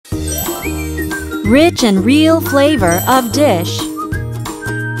Rich and real flavor of dish.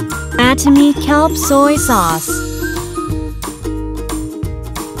 Atomy kelp soy sauce.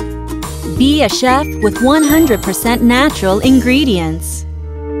 Be a chef with 100% natural ingredients.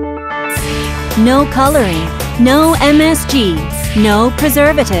 No coloring, no MSG, no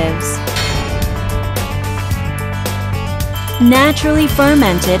preservatives. Naturally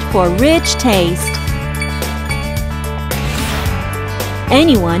fermented for rich taste.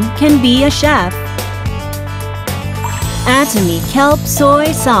 Anyone can be a chef. Atomy kelp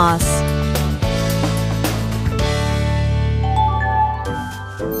soy sauce.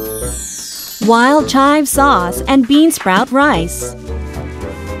 Wild chive sauce and bean sprout rice.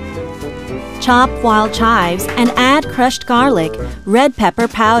 Chop wild chives and add crushed garlic, red pepper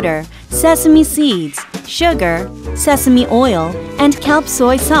powder, sesame seeds, sugar, sesame oil, and kelp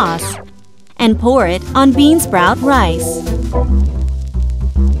soy sauce, and pour it on bean sprout rice.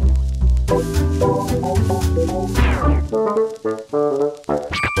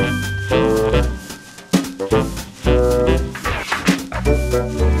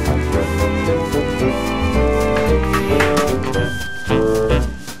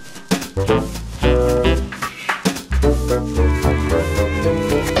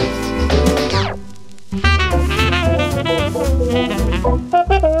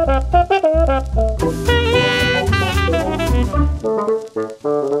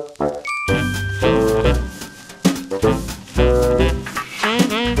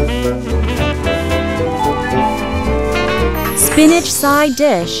 Spinach side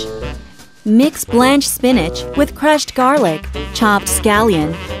dish. Mix blanched spinach with crushed garlic, chopped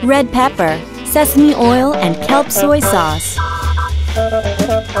scallion, red pepper, sesame oil, and kelp soy sauce.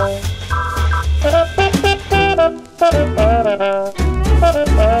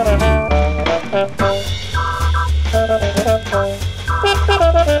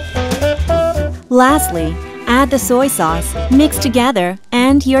 Lastly, add the soy sauce, mix together,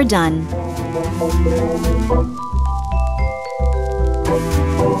 and you're done.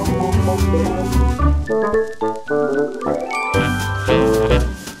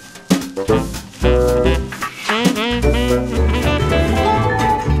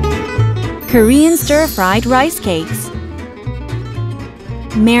 Korean stir-fried rice cakes.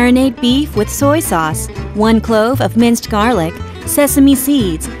 Marinate beef with soy sauce, 1 clove of minced garlic, sesame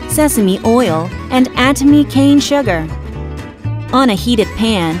seeds, sesame oil, and Atomy cane sugar. On a heated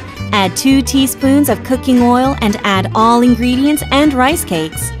pan, add 2 teaspoons of cooking oil and add all ingredients and rice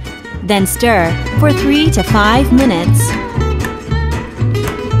cakes. Then stir for 3 to 5 minutes.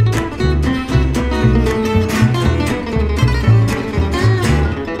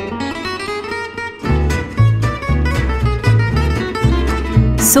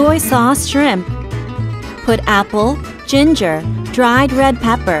 Soy sauce shrimp. Put apple, ginger, dried red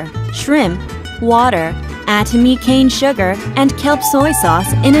pepper, shrimp, water, Atomy cane sugar, and kelp soy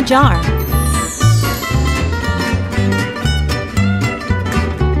sauce in a jar.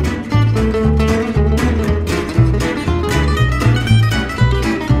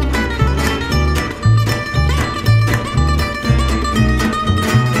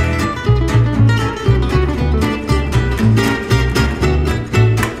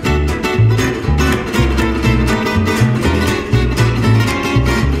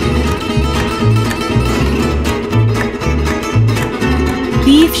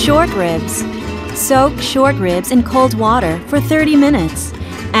 Beef short ribs. Soak short ribs in cold water for 30 minutes.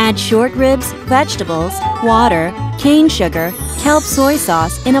 Add short ribs, vegetables, water, cane sugar, kelp soy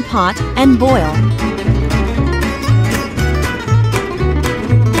sauce in a pot and boil.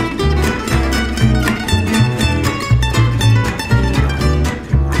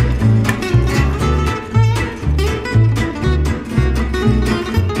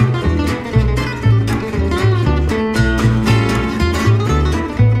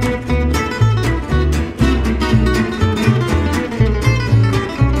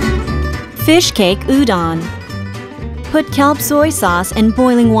 Fish cake udon. Put kelp soy sauce and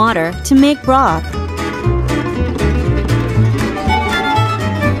boiling water to make broth.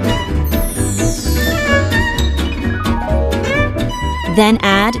 Then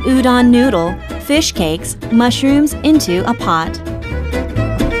add udon noodle, fish cakes, mushrooms into a pot.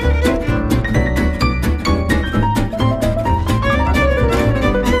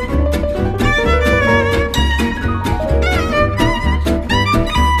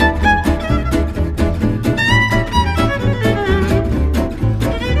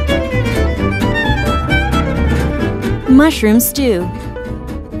 Mushroom stew.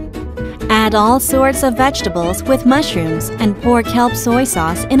 Add all sorts of vegetables with mushrooms and pour kelp soy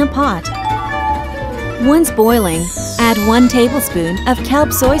sauce in a pot. Once boiling, add 1 tablespoon of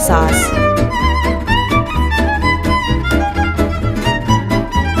kelp soy sauce.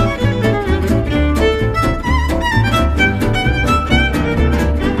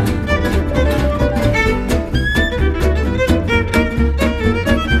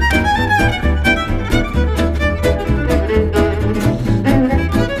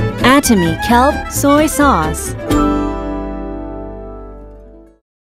 Atomy Kelp Soy Sauce.